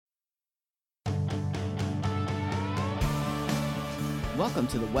Welcome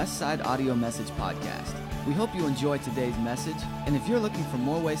to the Westside Audio Message Podcast. We hope you enjoyed today's message, and if you're looking for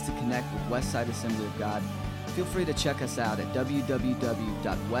more ways to connect with Westside Assembly of God, feel free to check us out at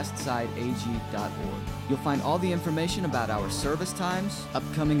www.westsideag.org. You'll find all the information about our service times,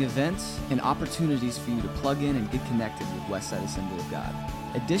 upcoming events, and opportunities for you to plug in and get connected with Westside Assembly of God.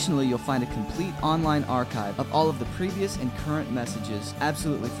 Additionally, you'll find a complete online archive of all of the previous and current messages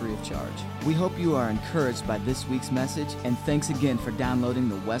absolutely free of charge. We hope you are encouraged by this week's message, and thanks again for downloading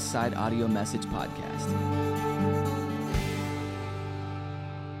the Westside Audio Message Podcast.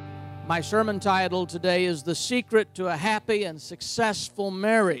 My sermon title today is The Secret to a Happy and Successful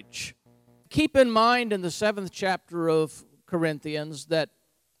Marriage. Keep in mind in the 7th chapter of 1 Corinthians, that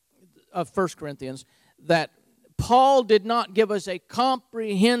Paul did not give us a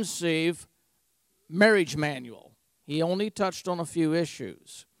comprehensive marriage manual. He only touched on a few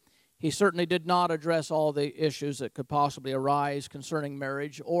issues. He certainly did not address all the issues that could possibly arise concerning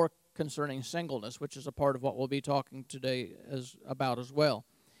marriage or concerning singleness, which is a part of what we'll be talking today about as well.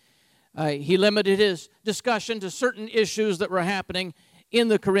 He limited his discussion to certain issues that were happening in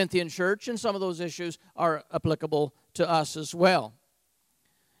the Corinthian church, and some of those issues are applicable to us as well.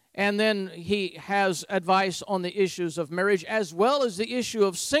 And then he has advice on the issues of marriage as well as the issue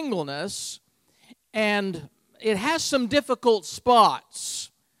of singleness. And it has some difficult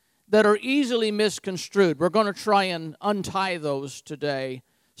spots that are easily misconstrued. We're going to try and untie those today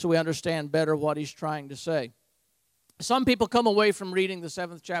so we understand better what he's trying to say. Some people come away from reading the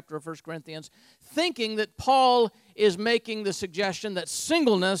 7th chapter of 1 Corinthians thinking that Paul is making the suggestion that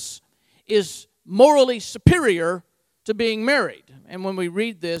singleness is morally superior to being married. And when we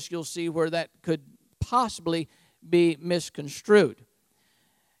read this, you'll see where that could possibly be misconstrued.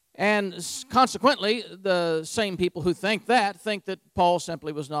 And consequently, the same people who think that Paul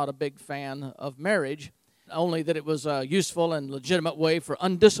simply was not a big fan of marriage, only that it was a useful and legitimate way for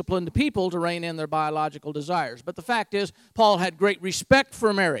undisciplined people to rein in their biological desires. But the fact is, Paul had great respect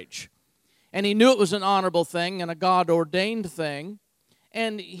for marriage, and he knew it was an honorable thing and a God-ordained thing.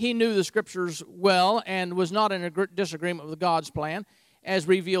 And he knew the Scriptures well and was not in a disagreement with God's plan, as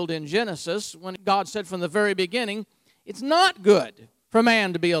revealed in Genesis, when God said from the very beginning, it's not good for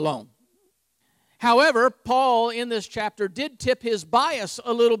man to be alone. However, Paul in this chapter did tip his bias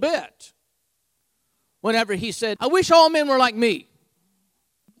a little bit whenever he said, I wish all men were like me.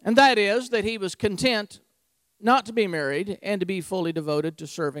 And that is that he was content not to be married and to be fully devoted to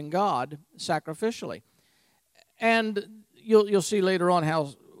serving God sacrificially. And You'll see later on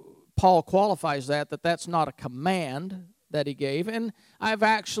how Paul qualifies that's not a command that he gave. And I've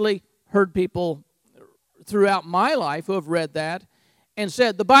actually heard people throughout my life who have read that and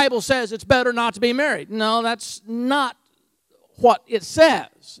said, the Bible says it's better not to be married. No, that's not what it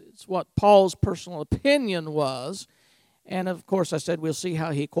says. It's what Paul's personal opinion was. And of course, I said we'll see how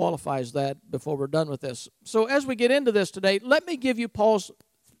he qualifies that before we're done with this. So as we get into this today, let me give you Paul's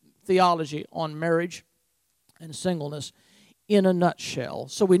theology on marriage and singleness in a nutshell,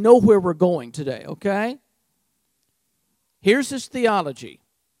 so we know where we're going today, okay? Here's his theology.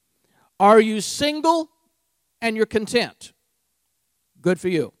 Are you single and you're content? Good for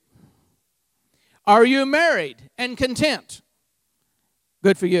you. Are you married and content?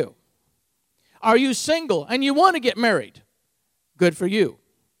 Good for you. Are you single and you want to get married? Good for you.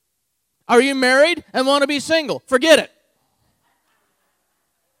 Are you married and want to be single? Forget it.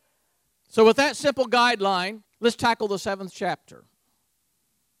 So with that simple guideline, let's tackle the 7th chapter.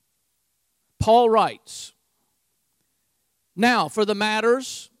 Paul writes, now for the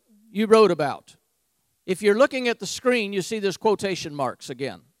matters you wrote about. If you're looking at the screen, you see there's quotation marks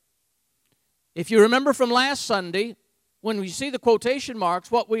again. If you remember from last Sunday, when we see the quotation marks,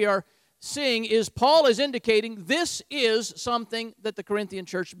 what we are seeing is Paul is indicating this is something that the Corinthian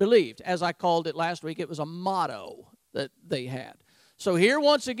church believed. As I called it last week, it was a motto that they had. So here,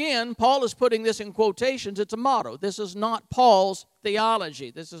 once again, Paul is putting this in quotations. It's a motto. This is not Paul's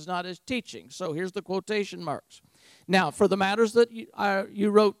theology. This is not his teaching. So here's the quotation marks. Now, for the matters that you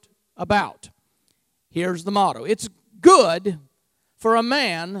wrote about, here's the motto. It's good for a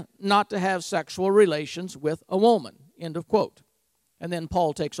man not to have sexual relations with a woman. End of quote. And then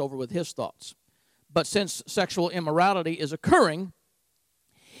Paul takes over with his thoughts. But since sexual immorality is occurring,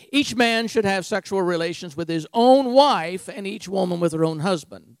 each man should have sexual relations with his own wife and each woman with her own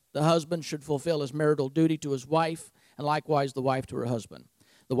husband. The husband should fulfill his marital duty to his wife and likewise the wife to her husband.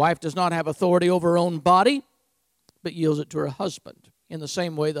 The wife does not have authority over her own body, but yields it to her husband. In the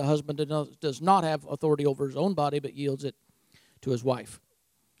same way, the husband does not have authority over his own body, but yields it to his wife.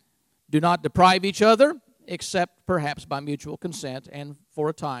 Do not deprive each other, except perhaps by mutual consent and for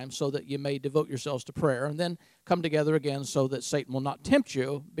a time, so that you may devote yourselves to prayer, and then come together again so that Satan will not tempt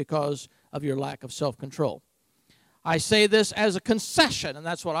you because of your lack of self-control. I say this as a concession, and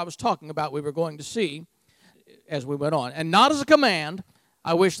that's what I was talking about we were going to see as we went on. And not as a command.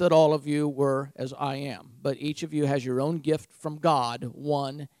 I wish that all of you were as I am. But each of you has your own gift from God.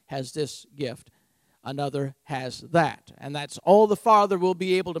 One has this gift. Another has that. And that's all the farther we'll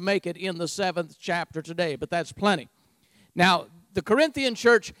be able to make it in the 7th chapter today. But that's plenty. Now, the Corinthian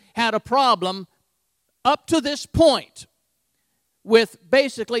church had a problem up to this point with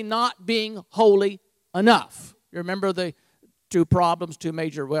basically not being holy enough. You remember the two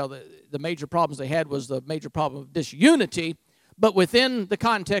major problems they had was the major problem of disunity. But within the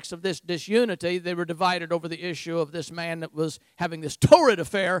context of this disunity, they were divided over the issue of this man that was having this torrid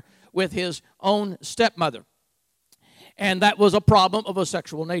affair with his own stepmother. And that was a problem of a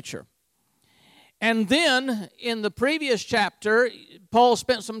sexual nature. And then, in the previous chapter, Paul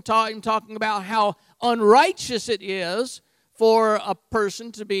spent some time talking about how unrighteous it is for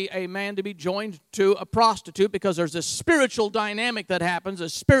a man to be joined to a prostitute, because there's this spiritual dynamic that happens, a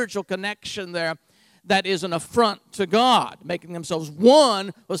spiritual connection there that is an affront to God, making themselves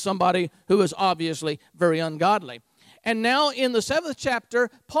one with somebody who is obviously very ungodly. And now in the 7th chapter,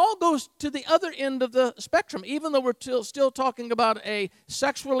 Paul goes to the other end of the spectrum. Even though we're still talking about a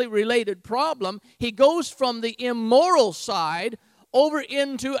sexually related problem, he goes from the immoral side over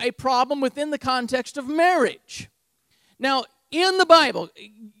into a problem within the context of marriage. Now, in the Bible,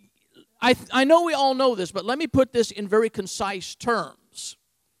 I know we all know this, but let me put this in very concise terms.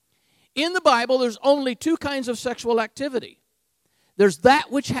 In the Bible, there's only two kinds of sexual activity. There's that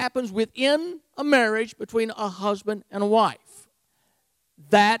which happens within a marriage between a husband and a wife.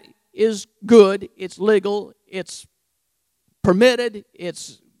 That is good, it's legal, it's permitted,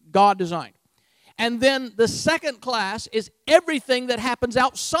 it's God-designed. And then the second class is everything that happens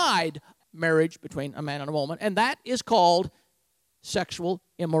outside marriage between a man and a woman, and that is called sexual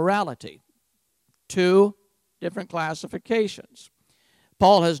immorality. Two different classifications.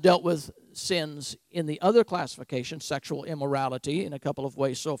 Paul has dealt with sins in the other classification, sexual immorality, in a couple of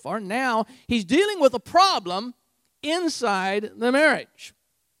ways so far. Now, he's dealing with a problem inside the marriage.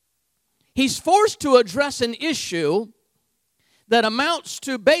 He's forced to address an issue that amounts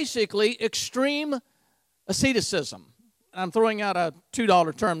to basically extreme asceticism. I'm throwing out a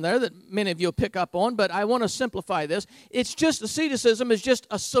 $2 term there that many of you will pick up on, but I want to simplify this. It's just asceticism is just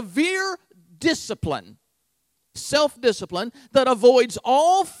a severe discipline, self-discipline, that avoids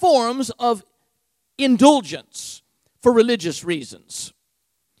all forms of indulgence for religious reasons.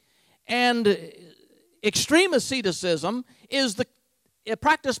 And extreme asceticism is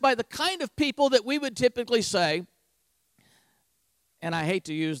practiced by the kind of people that we would typically say, and I hate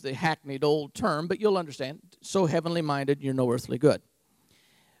to use the hackneyed old term, but you'll understand, so heavenly minded, you're no earthly good.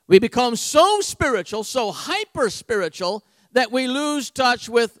 We become so spiritual, so hyper-spiritual, that we lose touch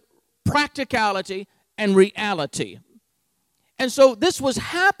with practicality and reality. And so this was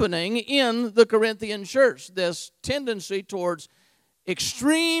happening in the Corinthian church, this tendency towards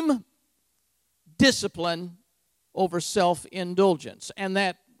extreme discipline over self-indulgence. And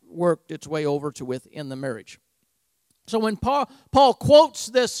that worked its way over to within the marriage. So when Paul quotes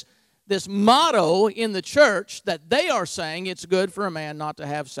this motto in the church that they are saying it's good for a man not to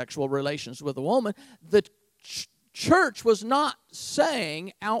have sexual relations with a woman, the church was not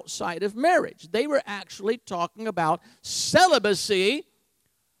saying outside of marriage. They were actually talking about celibacy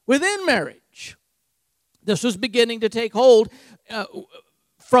within marriage. This was beginning to take hold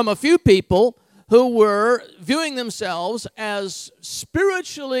from a few people who were viewing themselves as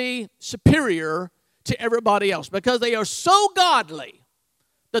spiritually superior to everybody else because they are so godly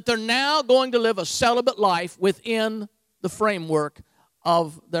that they're now going to live a celibate life within the framework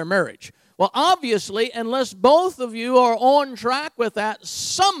of their marriage. Well, obviously, unless both of you are on track with that,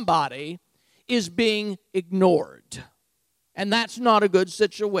 somebody is being ignored. And that's not a good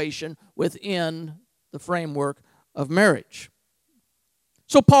situation within the framework of marriage.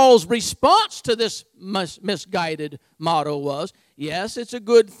 So Paul's response to this misguided motto was, yes, it's a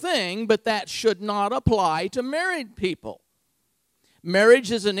good thing, but that should not apply to married people.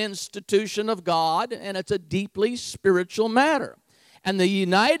 Marriage is an institution of God, and it's a deeply spiritual matter. And the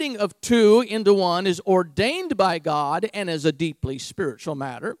uniting of two into one is ordained by God and is a deeply spiritual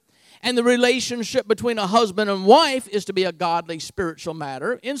matter. And the relationship between a husband and wife is to be a godly spiritual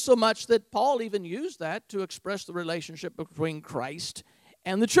matter, insomuch that Paul even used that to express the relationship between Christ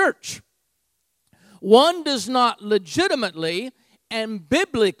and the church. One does not legitimately and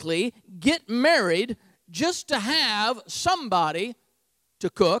biblically get married just to have somebody to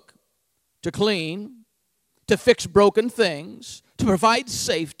cook, to clean, to fix broken things, to provide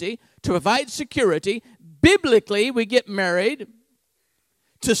safety, to provide security. Biblically, we get married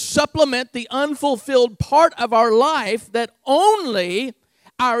to supplement the unfulfilled part of our life that only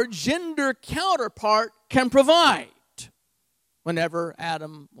our gender counterpart can provide. Whenever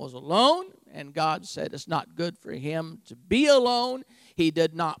Adam was alone and God said it's not good for him to be alone, He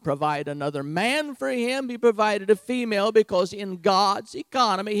did not provide another man for him. He provided a female because in God's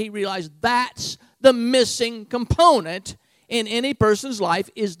economy, He realized that's the missing component in any person's life,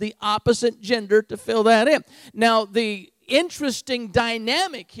 is the opposite gender to fill that in. Now, the interesting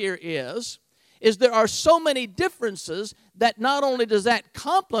dynamic here is there are so many differences that not only does that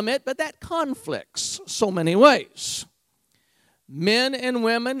complement, but that conflicts so many ways. Men and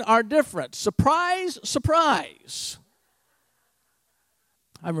women are different. Surprise, surprise.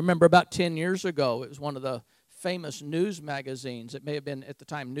 I remember about 10 years ago, it was one of the famous news magazines. It may have been at the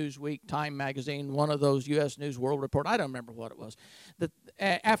time Newsweek, Time Magazine, one of those U.S. News World Report. I don't remember what it was. That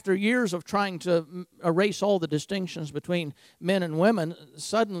after years of trying to erase all the distinctions between men and women,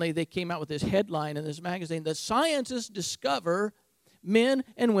 suddenly they came out with this headline in this magazine that scientists discover men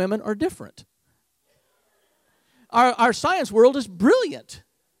and women are different. Our science world is brilliant.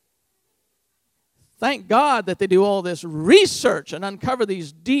 Thank God that they do all this research and uncover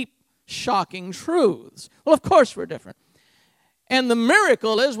these deep, shocking truths. Well, of course we're different. And the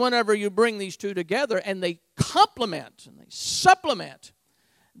miracle is whenever you bring these two together and they complement and they supplement,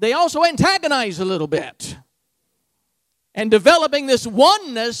 they also antagonize a little bit. And developing this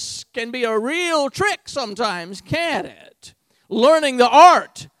oneness can be a real trick sometimes, can't it? Learning the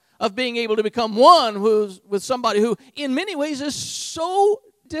art of being able to become one with somebody who in many ways is so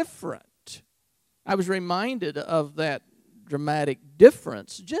different. I was reminded of that dramatic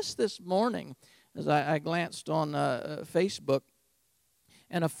difference just this morning as I glanced on Facebook,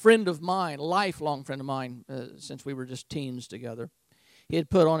 and a friend of mine, a lifelong friend of mine, since we were just teens together, he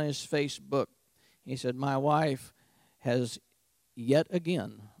had put on his Facebook, he said, "My wife has yet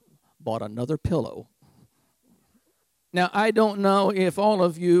again bought another pillow." Now, I don't know if all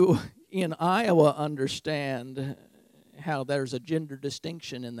of you in Iowa understand how there's a gender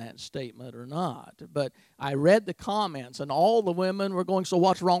distinction in that statement or not, but I read the comments, and all the women were going, "So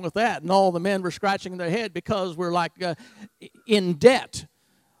what's wrong with that?" And all the men were scratching their head because we're like in debt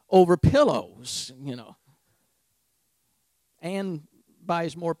over pillows, you know. Ann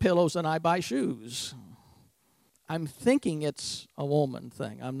buys more pillows than I buy shoes. I'm thinking it's a woman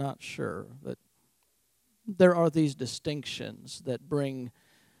thing. I'm not sure, but there are these distinctions that bring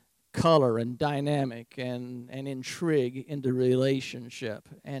color and dynamic and intrigue into relationship.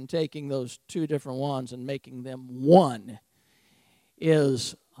 And taking those two different ones and making them one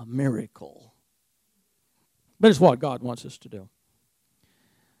is a miracle. But it's what God wants us to do.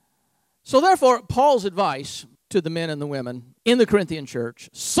 So therefore, Paul's advice to the men and the women in the Corinthian church,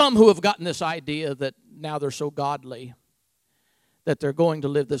 some who have gotten this idea that now they're so godly that they're going to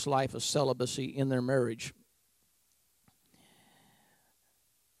live this life of celibacy in their marriage.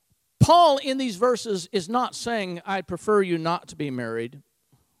 Paul, in these verses, is not saying, "I prefer you not to be married."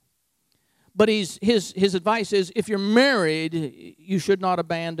 But his advice is, if you're married, you should not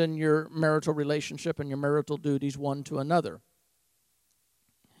abandon your marital relationship and your marital duties one to another.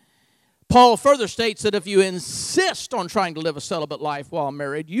 Paul further states that if you insist on trying to live a celibate life while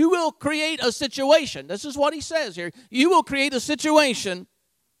married, you will create a situation. This is what he says here. You will create a situation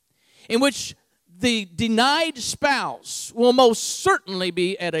in which the denied spouse will most certainly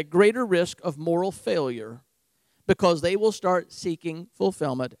be at a greater risk of moral failure because they will start seeking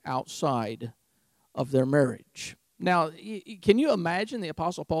fulfillment outside of their marriage. Now, can you imagine the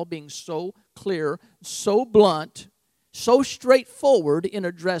Apostle Paul being so clear, so blunt, so straightforward in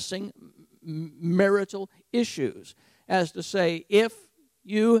addressing marital issues as to say, if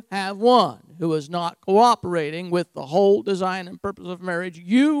you have one who is not cooperating with the whole design and purpose of marriage,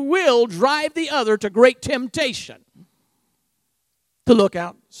 you will drive the other to great temptation to look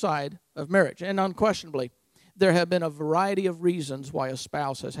outside of marriage. And unquestionably, there have been a variety of reasons why a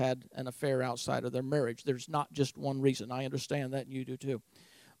spouse has had an affair outside of their marriage. There's not just one reason. I understand that, and you do too.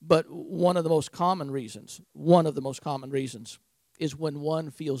 But one of the most common reasons is when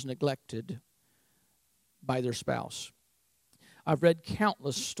one feels neglected by their spouse. I've read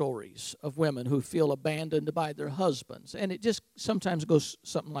countless stories of women who feel abandoned by their husbands, and it just sometimes goes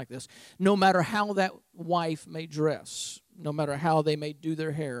something like this. No matter how that wife may dress, no matter how they may do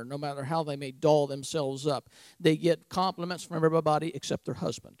their hair, no matter how they may doll themselves up, they get compliments from everybody except their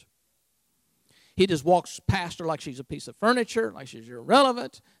husband. He just walks past her like she's a piece of furniture, like she's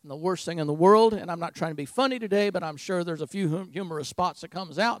irrelevant, and the worst thing in the world. And I'm not trying to be funny today, but I'm sure there's a few humorous spots that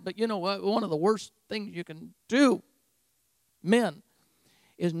comes out. But you know what? One of the worst things you can do, men,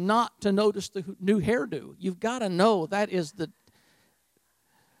 is not to notice the new hairdo. You've got to know that is the...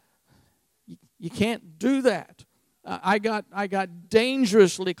 You can't do that. I got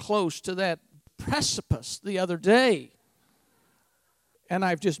dangerously close to that precipice the other day. And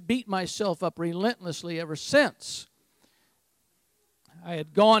I've just beat myself up relentlessly ever since. I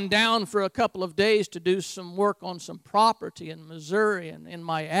had gone down for a couple of days to do some work on some property in Missouri, and in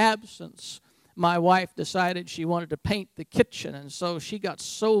my absence, my wife decided she wanted to paint the kitchen, and so she got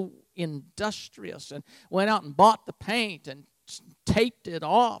so industrious and went out and bought the paint and taped it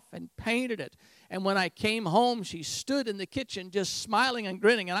off and painted it. And when I came home, she stood in the kitchen just smiling and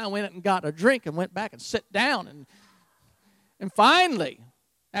grinning, and I went and got a drink and went back and sat down. And finally,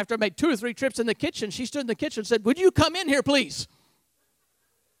 after I made 2 or 3 trips in the kitchen, she stood in the kitchen and said, "Would you come in here, please?"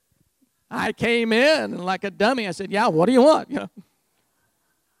 I came in, and like a dummy, I said, "Yeah, what do you want?"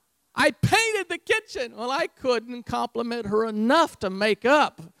 I painted the kitchen. Well, I couldn't compliment her enough to make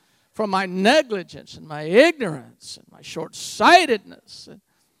up for my negligence and my ignorance and my short-sightedness.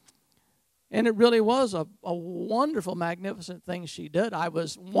 And it really was a wonderful, magnificent thing she did.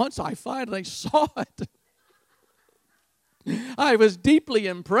 Once I finally saw it, I was deeply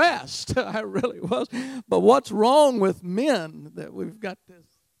impressed. I really was. But what's wrong with men that we've got this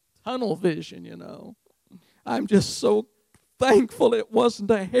tunnel vision, I'm just so thankful it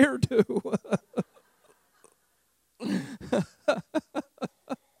wasn't a hairdo.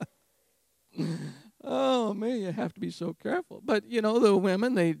 Oh, man, you have to be so careful. But, the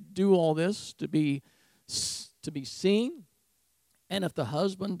women, they do all this to be seen. And if the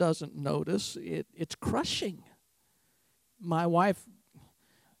husband doesn't notice, it's crushing. My wife,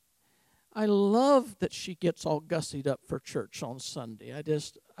 I love that she gets all gussied up for church on Sunday.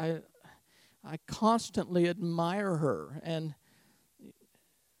 I constantly admire her. And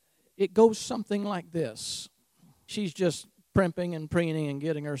it goes something like this. She's just primping and preening and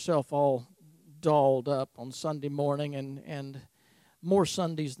getting herself all dolled up on Sunday morning, and more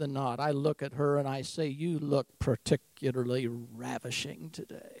Sundays than not, I look at her and I say, "You look particularly ravishing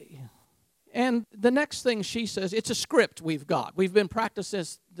today." And the next thing she says, it's a script we've got. We've been practicing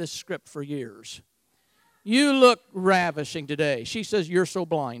this script for years. "You look ravishing today." She says, "You're so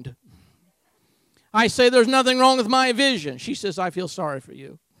blind." I say, "There's nothing wrong with my vision." She says, "I feel sorry for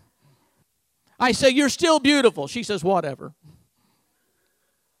you." I say, "You're still beautiful." She says, "Whatever."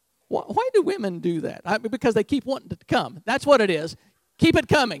 Why do women do that? Because they keep wanting to come. That's what it is. Keep it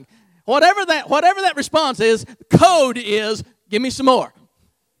coming. Whatever that response is, code is, "Give me some more."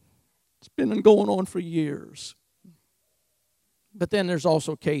 It's been going on for years. But then there's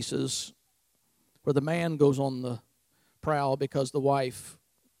also cases where the man goes on the prowl because the wife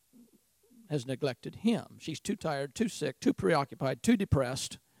has neglected him. She's too tired, too sick, too preoccupied, too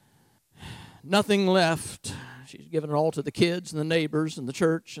depressed. Nothing left. She's given it all to the kids and the neighbors and the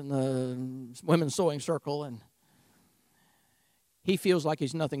church and the women's sewing circle. And he feels like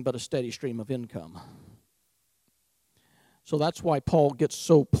he's nothing but a steady stream of income. So that's why Paul gets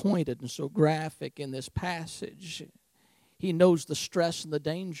so pointed and so graphic in this passage. He knows the stress and the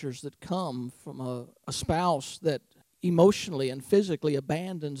dangers that come from a spouse that emotionally and physically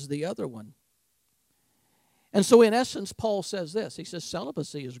abandons the other one. And so in essence, Paul says this. He says,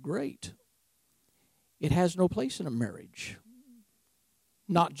 celibacy is great. It has no place in a marriage.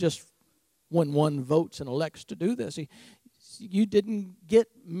 Not just when one votes and elects to do this. You didn't get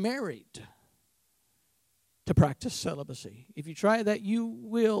married to practice celibacy. If you try that, you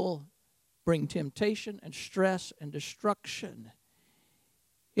will bring temptation and stress and destruction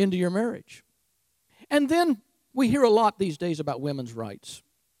into your marriage. And then we hear a lot these days about women's rights.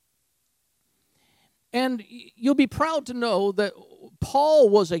 And you'll be proud to know that Paul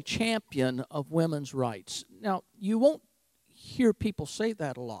was a champion of women's rights. Now, you won't hear people say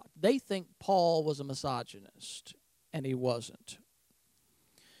that a lot. They think Paul was a misogynist, and he wasn't.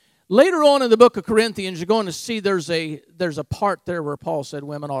 Later on in the book of Corinthians, you're going to see there's a part there where Paul said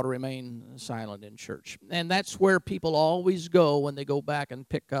women ought to remain silent in church. And that's where people always go when they go back and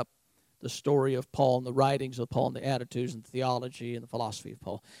pick up the story of Paul and the writings of Paul and the attitudes and the theology and the philosophy of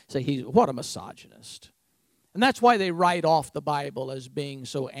Paul. Say, what a misogynist. And that's why they write off the Bible as being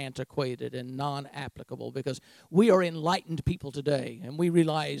so antiquated and non-applicable, because we are enlightened people today, and we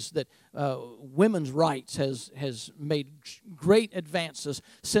realize that women's rights has made great advances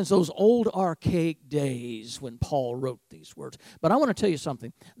since those old archaic days when Paul wrote these words. But I want to tell you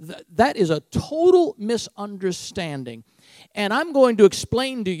something. That is a total misunderstanding. And I'm going to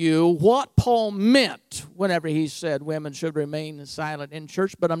explain to you what Paul meant whenever he said women should remain silent in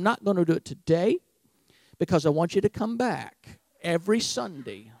church, but I'm not going to do it today, because I want you to come back every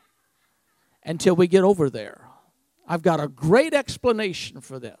Sunday until we get over there. I've got a great explanation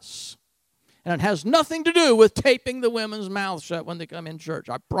for this. And it has nothing to do with taping the women's mouths shut when they come in church.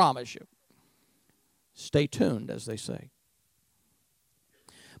 I promise you. Stay tuned, as they say.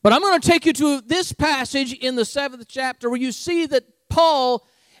 But I'm going to take you to this passage in the 7th chapter where you see that Paul,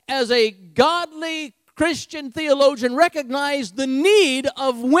 as a godly Christian theologian, recognized the need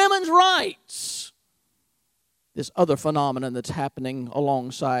of women's rights. This other phenomenon that's happening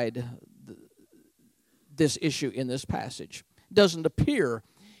alongside this issue in this passage doesn't appear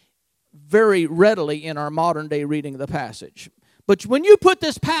very readily in our modern day reading of the passage. But when you put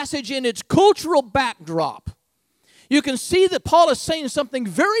this passage in its cultural backdrop, you can see that Paul is saying something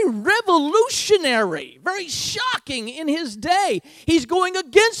very revolutionary, very shocking in his day. He's going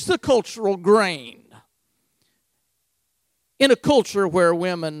against the cultural grain in a culture where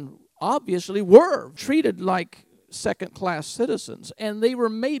women obviously were treated like second-class citizens, and they were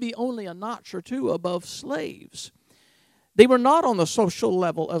maybe only a notch or two above slaves. They were not on the social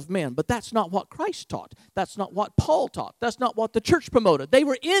level of men, but that's not what Christ taught. That's not what Paul taught. That's not what the church promoted. They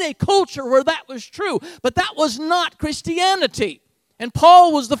were in a culture where that was true, but that was not Christianity. And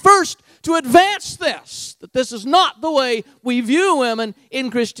Paul was the first to advance this, that this is not the way we view women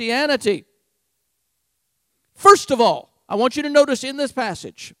in Christianity. First of all, I want you to notice in this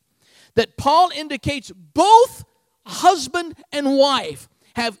passage that Paul indicates both husband and wife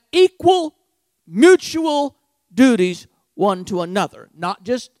have equal mutual duties one to another. Not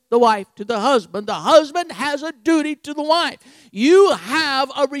just the wife to the husband. The husband has a duty to the wife. You have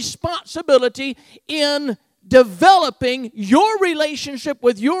a responsibility in developing your relationship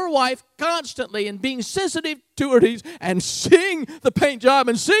with your wife constantly and being sensitive to her needs and seeing the paint job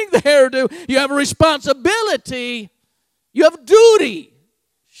and seeing the hairdo. You have a responsibility. You have a duty.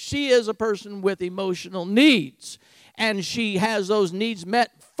 She is a person with emotional needs, and she has those needs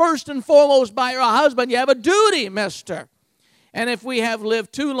met first and foremost by her husband. You have a duty, mister. And if we have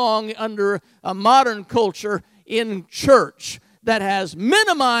lived too long under a modern culture in church that has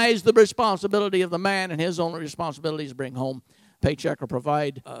minimized the responsibility of the man, and his only responsibility is to bring home a paycheck or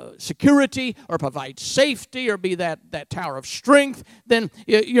provide security or provide safety or be that tower of strength, then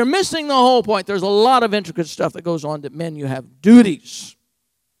you're missing the whole point. There's a lot of intricate stuff that goes on that men, you have duties.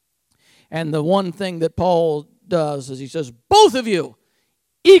 And the one thing that Paul does is he says, both of you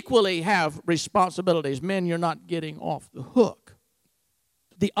equally have responsibilities. Men, you're not getting off the hook.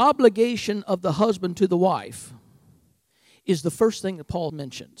 The obligation of the husband to the wife is the first thing that Paul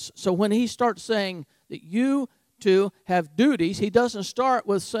mentions. So when he starts saying that you two have duties, he doesn't start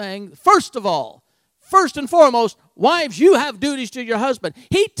with saying, first of all, first and foremost, wives, you have duties to your husband.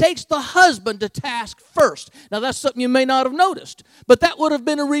 He takes the husband to task first. Now, that's something you may not have noticed, but that would have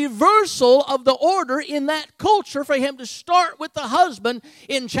been a reversal of the order in that culture for him to start with the husband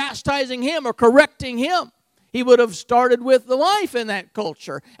in chastising him or correcting him. He would have started with the wife in that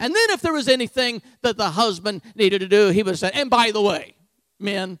culture. And then if there was anything that the husband needed to do, he would have said, and by the way,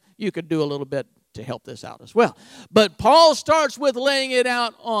 men, you could do a little bit to help this out as well. But Paul starts with laying it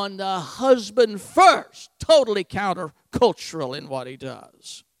out on the husband first, totally countercultural in what he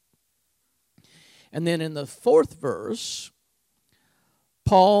does. And then in the 4th verse,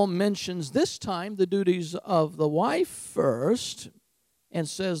 Paul mentions this time the duties of the wife first and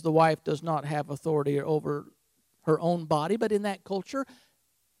says the wife does not have authority over her own body, but in that culture,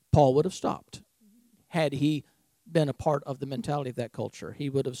 Paul would have stopped had he been a part of the mentality of that culture. He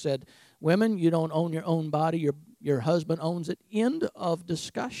would have said, women, you don't own your own body, your husband owns it. End of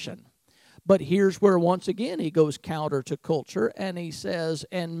discussion. But here's where once again he goes counter to culture and he says,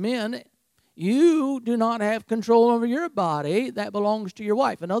 and men, you do not have control over your body. That belongs to your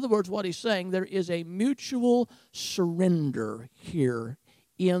wife. In other words, what he's saying, there is a mutual surrender here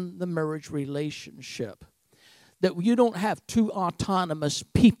in the marriage relationship. That you don't have two autonomous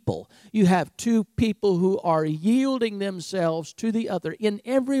people. You have two people who are yielding themselves to the other in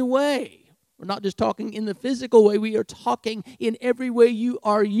every way. We're not just talking in the physical way. We are talking in every way you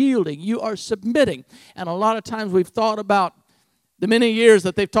are yielding. You are submitting. And a lot of times we've thought about the many years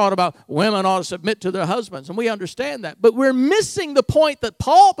that they've taught about women ought to submit to their husbands, and we understand that. But we're missing the point that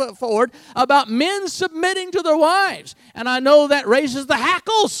Paul put forward about men submitting to their wives. And I know that raises the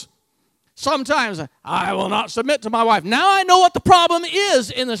hackles. Sometimes, I will not submit to my wife. Now I know what the problem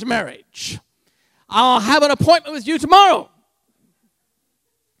is in this marriage. I'll have an appointment with you tomorrow.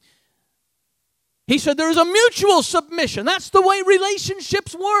 He said there is a mutual submission. That's the way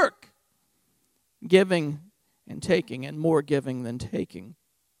relationships work. Giving and taking, and more giving than taking.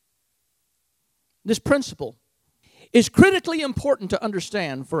 This principle is critically important to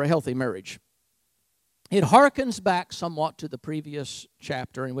understand for a healthy marriage. It harkens back somewhat to the previous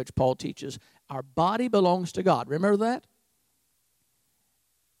chapter in which Paul teaches our body belongs to God. Remember that?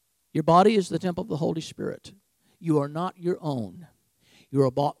 Your body is the temple of the Holy Spirit. You are not your own. You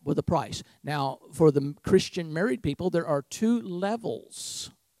are bought with a price. Now, for the Christian married people, there are two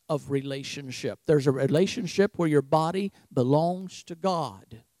levels of relationship. There's a relationship where your body belongs to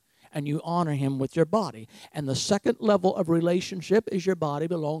God, and you honor Him with your body. And the second level of relationship is your body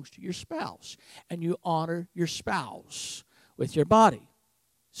belongs to your spouse, and you honor your spouse with your body.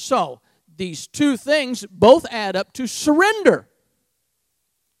 So, these two things both add up to surrender.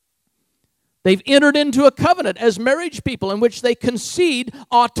 They've entered into a covenant as marriage people in which they concede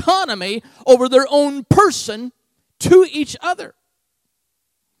autonomy over their own person to each other.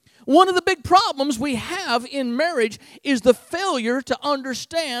 One of the big problems we have in marriage is the failure to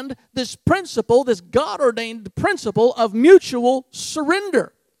understand this principle, this God-ordained principle of mutual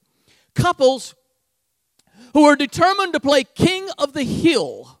surrender. Couples who are determined to play king of the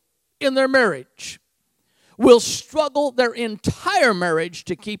hill in their marriage will struggle their entire marriage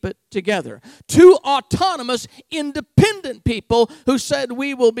to keep it together. Two autonomous, independent people who said,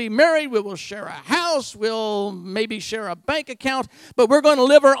 we will be married, we will share a house, we'll maybe share a bank account, but we're going to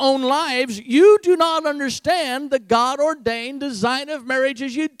live our own lives. You do not understand the God-ordained design of marriage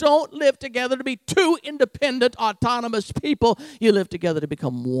is you don't live together to be two independent, autonomous people. You live together to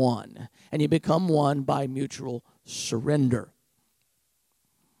become one, and you become one by mutual surrender.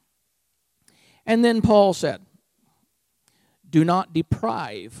 And then Paul said, do not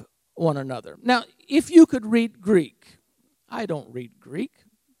deprive one another. Now, if you could read Greek, I don't read Greek.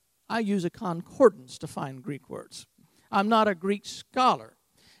 I use a concordance to find Greek words. I'm not a Greek scholar.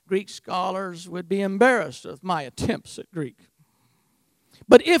 Greek scholars would be embarrassed of my attempts at Greek.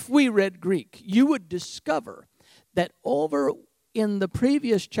 But if we read Greek, you would discover that over in the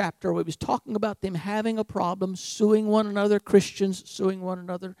previous chapter, we was talking about them having a problem, suing one another, Christians suing one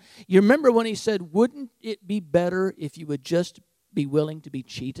another. You remember when he said, wouldn't it be better if you would just be willing to be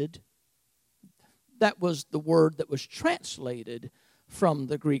cheated? That was the word that was translated from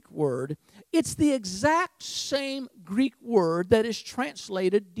the Greek word. It's the exact same Greek word that is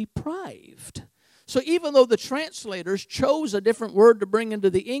translated deprived. So even though the translators chose a different word to bring into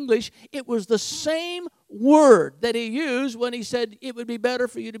the English, it was the same word that he used when he said it would be better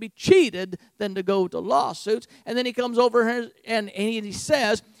for you to be cheated than to go to lawsuits. And then he comes over here and he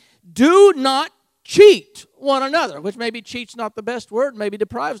says, do not cheat one another, which maybe cheat's not the best word, maybe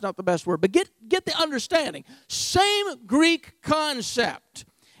deprive's not the best word. But get the understanding. Same Greek concept.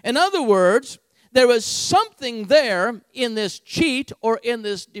 In other words, there was something there in this cheat or in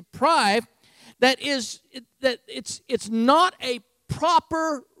this deprive that it's not a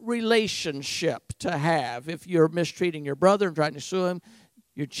proper relationship to have. If you're mistreating your brother and trying to sue him,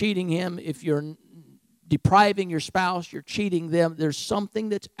 you're cheating him. If you're depriving your spouse, you're cheating them. There's something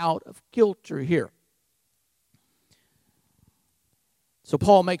that's out of kilter here. So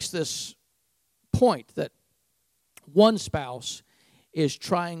Paul makes this point that one spouse is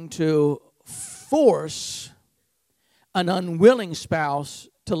trying to force an unwilling spouse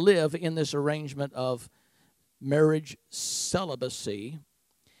to live in this arrangement of marriage celibacy,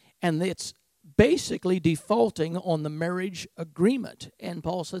 and it's basically defaulting on the marriage agreement. And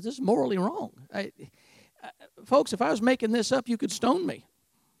Paul says this is morally wrong. Folks, if I was making this up, you could stone me.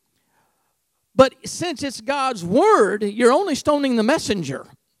 But since it's God's word, you're only stoning the messenger.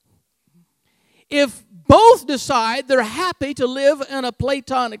 If both decide they're happy to live in a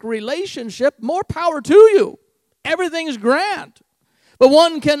platonic relationship, more power to you. Everything's grand. But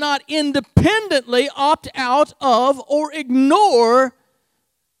one cannot independently opt out of or ignore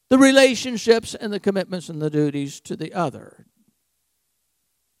the relationships and the commitments and the duties to the other.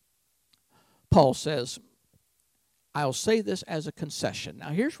 Paul says, I'll say this as a concession. Now,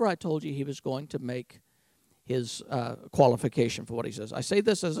 here's where I told you he was going to make his qualification for what he says. I say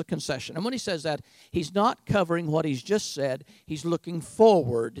this as a concession. And when he says that, he's not covering what he's just said. He's looking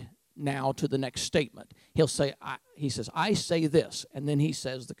forward now to the next statement. He'll say, he says, I say this, and then he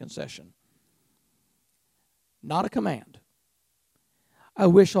says the concession. Not a command, I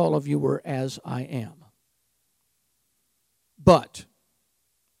wish all of you were as I am. But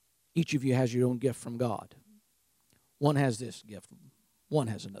each of you has your own gift from God. One has this gift. One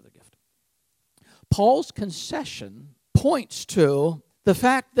has another gift. Paul's concession points to the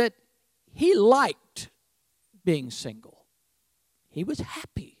fact that he liked being single. He was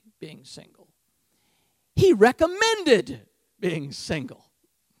happy being single. He recommended being single.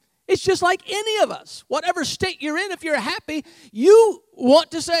 It's just like any of us. Whatever state you're in, if you're happy, you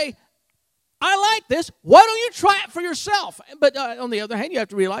want to say, I like this. Why don't you try it for yourself? But on the other hand, you have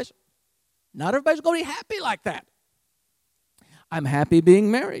to realize, not everybody's going to be happy like that. I'm happy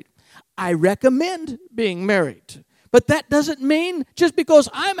being married. I recommend being married. But that doesn't mean just because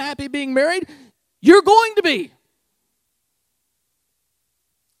I'm happy being married, you're going to be.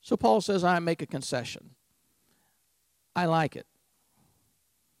 So Paul says, I make a concession. I like it.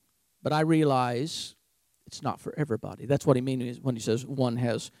 But I realize it's not for everybody. That's what he means when he says one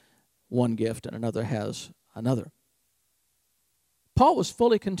has one gift and another has another. Paul was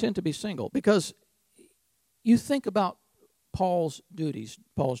fully content to be single because you think about Paul's duties,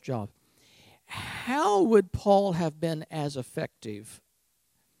 Paul's job. How would Paul have been as effective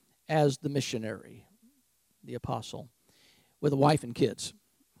as the missionary, the apostle, with a wife and kids?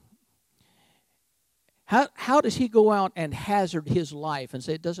 How does he go out and hazard his life and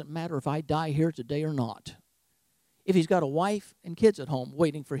say, it doesn't matter if I die here today or not, if he's got a wife and kids at home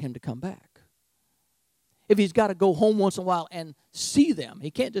waiting for him to come back? If he's got to go home once in a while and see them,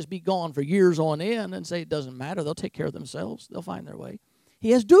 he can't just be gone for years on end and say it doesn't matter, they'll take care of themselves, they'll find their way.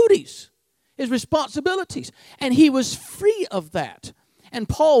 He has duties, his responsibilities, and he was free of that. And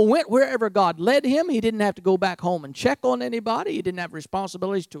Paul went wherever God led him. He didn't have to go back home and check on anybody. He didn't have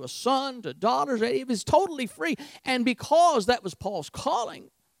responsibilities to a son, to daughters. He was totally free. And because that was Paul's calling,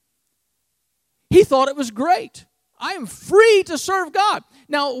 he thought it was great. I am free to serve God.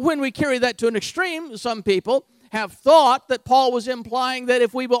 Now, when we carry that to an extreme, some people have thought that Paul was implying that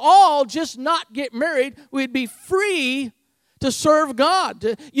if we will all just not get married, we'd be free to serve God.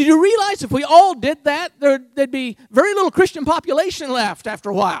 You realize if we all did that, there'd be very little Christian population left after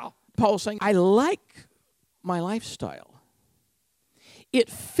a while. Paul's saying, I like my lifestyle. It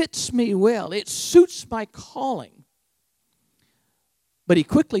fits me well. It suits my calling. But he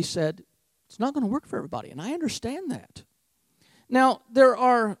quickly said, it's not going to work for everybody, and I understand that. Now,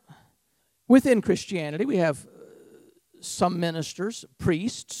 within Christianity, we have some ministers,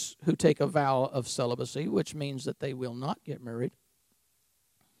 priests, who take a vow of celibacy, which means that they will not get married.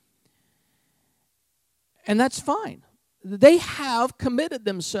 And that's fine. They have committed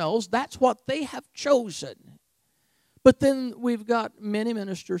themselves. That's what they have chosen. But then we've got many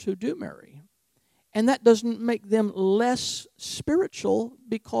ministers who do marry. And that doesn't make them less spiritual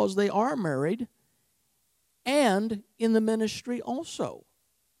because they are married and in the ministry also.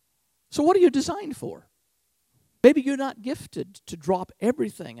 So what are you designed for? Maybe you're not gifted to drop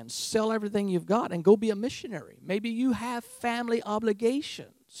everything and sell everything you've got and go be a missionary. Maybe you have family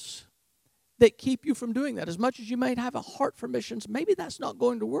obligations that keep you from doing that. As much as you might have a heart for missions, maybe that's not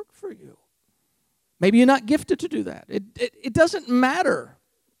going to work for you. Maybe you're not gifted to do that. It doesn't matter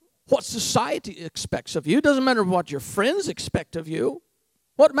what society expects of you. It doesn't matter what your friends expect of you.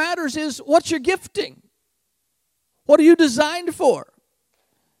 What matters is what's your gifting? What are you designed for?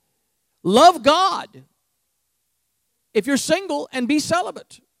 Love God. If you're single and be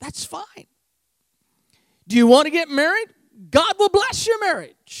celibate, that's fine. Do you want to get married? God will bless your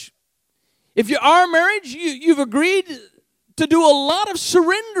marriage. If you are married, you've agreed to do a lot of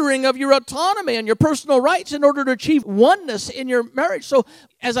surrendering of your autonomy and your personal rights in order to achieve oneness in your marriage. So,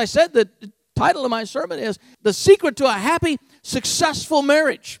 as I said, the title of my sermon is The Secret to a Happy, Successful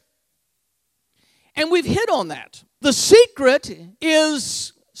Marriage. And we've hit on that. The secret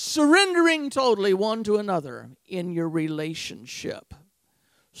is surrendering totally one to another in your relationship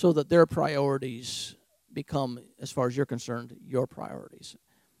so that their priorities become, as far as you're concerned, your priorities.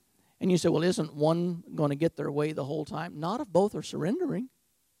 And you say, well, isn't one going to get their way the whole time? Not if both are surrendering.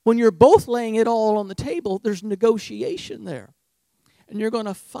 When you're both laying it all on the table, there's negotiation there. And you're going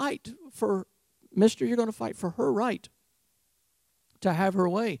to fight for, you're going to fight for her right to have her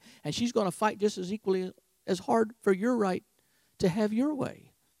way. And she's going to fight just as equally as hard for your right to have your way.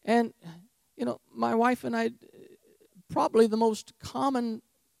 And, my wife and I, probably the most common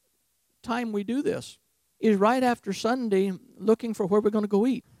time we do this is right after Sunday looking for where we're going to go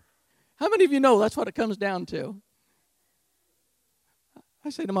eat. How many of you know that's what it comes down to? I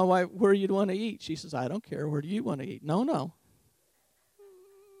say to my wife, where do you want to eat? She says, I don't care. Where do you want to eat? No.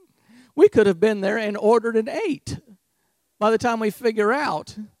 We could have been there and ordered and ate. By the time we figure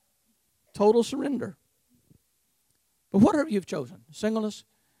out, total surrender. But whatever you've chosen, singleness,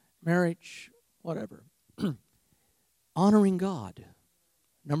 marriage, whatever, honoring God,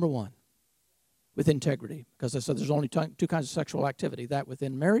 number one, with integrity. Because I said there's only two kinds of sexual activity, that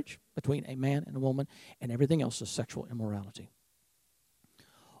within marriage, between a man and a woman, and everything else is sexual immorality.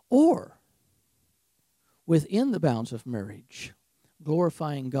 Or, within the bounds of marriage,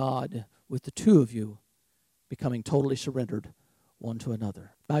 glorifying God with the two of you becoming totally surrendered one to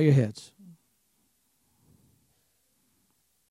another. Bow your heads.